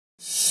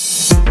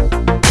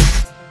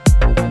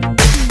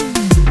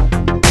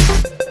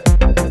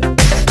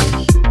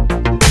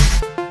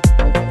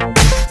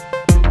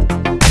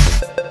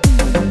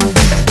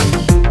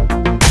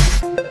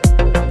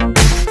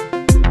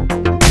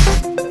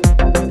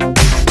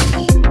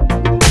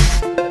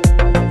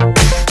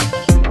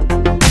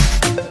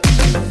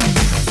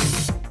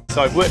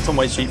So I've worked on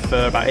Wind Street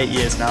for about 8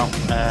 years now.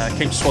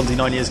 Came to Swansea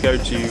 9 years ago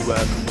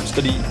to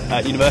study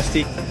at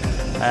university.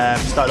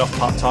 Started off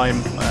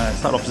part-time,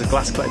 started off as a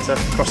glass collector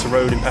across the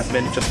road in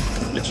Peppermint,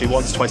 just literally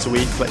once, twice a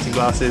week collecting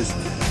glasses,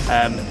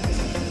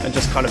 and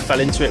just kind of fell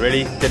into it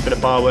really. Did a bit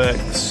of bar work,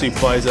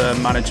 supervisor,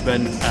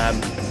 management,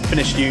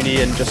 finished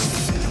uni and just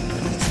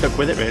stuck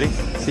with it really.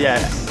 So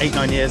yeah,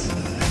 8-9 years.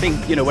 I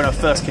think, you know, when I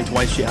first came to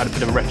Wind Street, I had a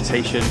bit of a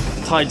reputation.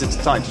 Tides are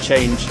starting to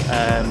change.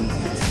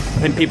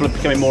 I think people are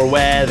becoming more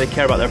aware, they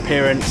care about their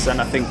appearance, and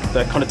I think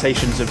the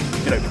connotations of,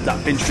 you know,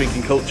 that binge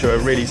drinking culture are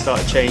really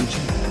starting to change.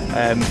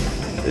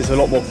 There's a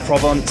lot more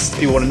provenance,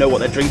 people want to know what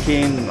they're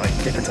drinking, like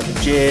different types of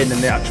gin,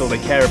 and they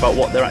care about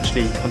what they're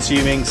actually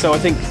consuming. So I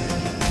think,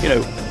 you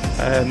know,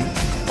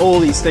 all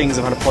these things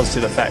have had a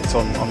positive effect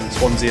on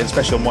Swansea,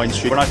 especially on Wind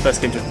Street. When I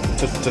first came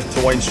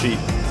to Wind Street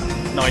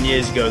 9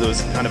 years ago, there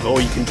was kind of, oh,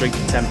 you can drink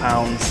for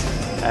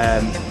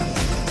 £10.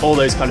 All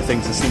those kind of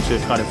things that seem to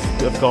have kind of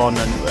have gone,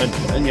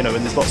 and you know,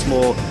 and there's lots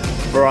more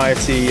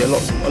variety, a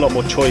lot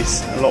more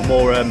choice, a lot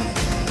more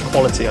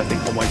quality, I think,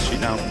 on Wind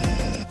Street now.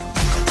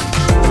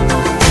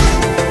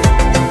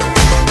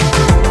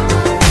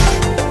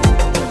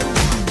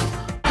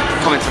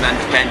 Coming from an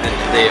independent,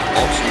 the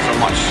options are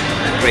much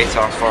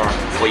greater for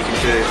what you can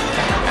do.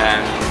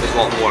 There's a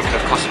lot more kind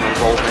of customer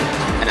involvement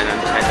in an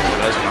independent than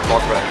there is in a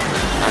corporate,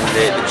 and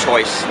the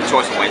choice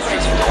on Wind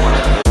Street is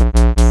phenomenal.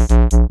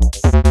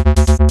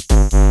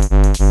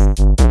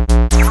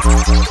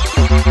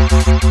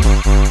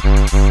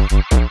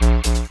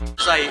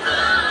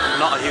 I'm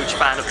not a huge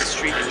fan of the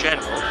street in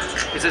general,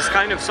 because it's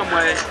kind of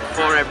somewhere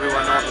for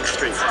everyone on the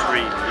street,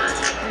 really.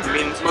 I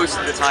mean, most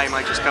of the time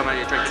I just come out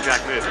and drink a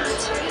Jack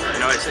Murphy's. You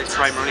know, it's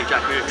primarily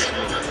Jack Murphy's for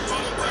me.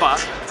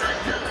 But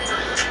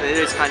it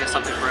is kind of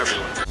something for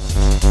everyone.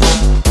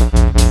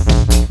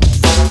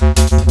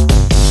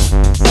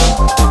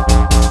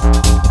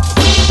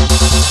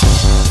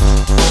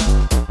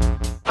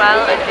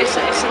 Well, it's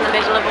in the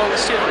middle of all the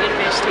student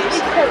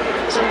universities.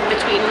 It's in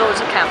between loads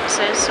of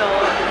campuses, so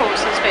of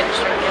course there's binge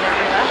drinking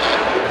everywhere.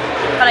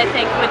 But I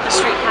think with the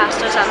street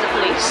casters and the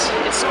police,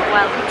 it's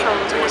well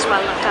controlled and it's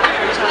well looked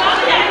after as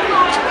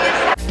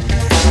well.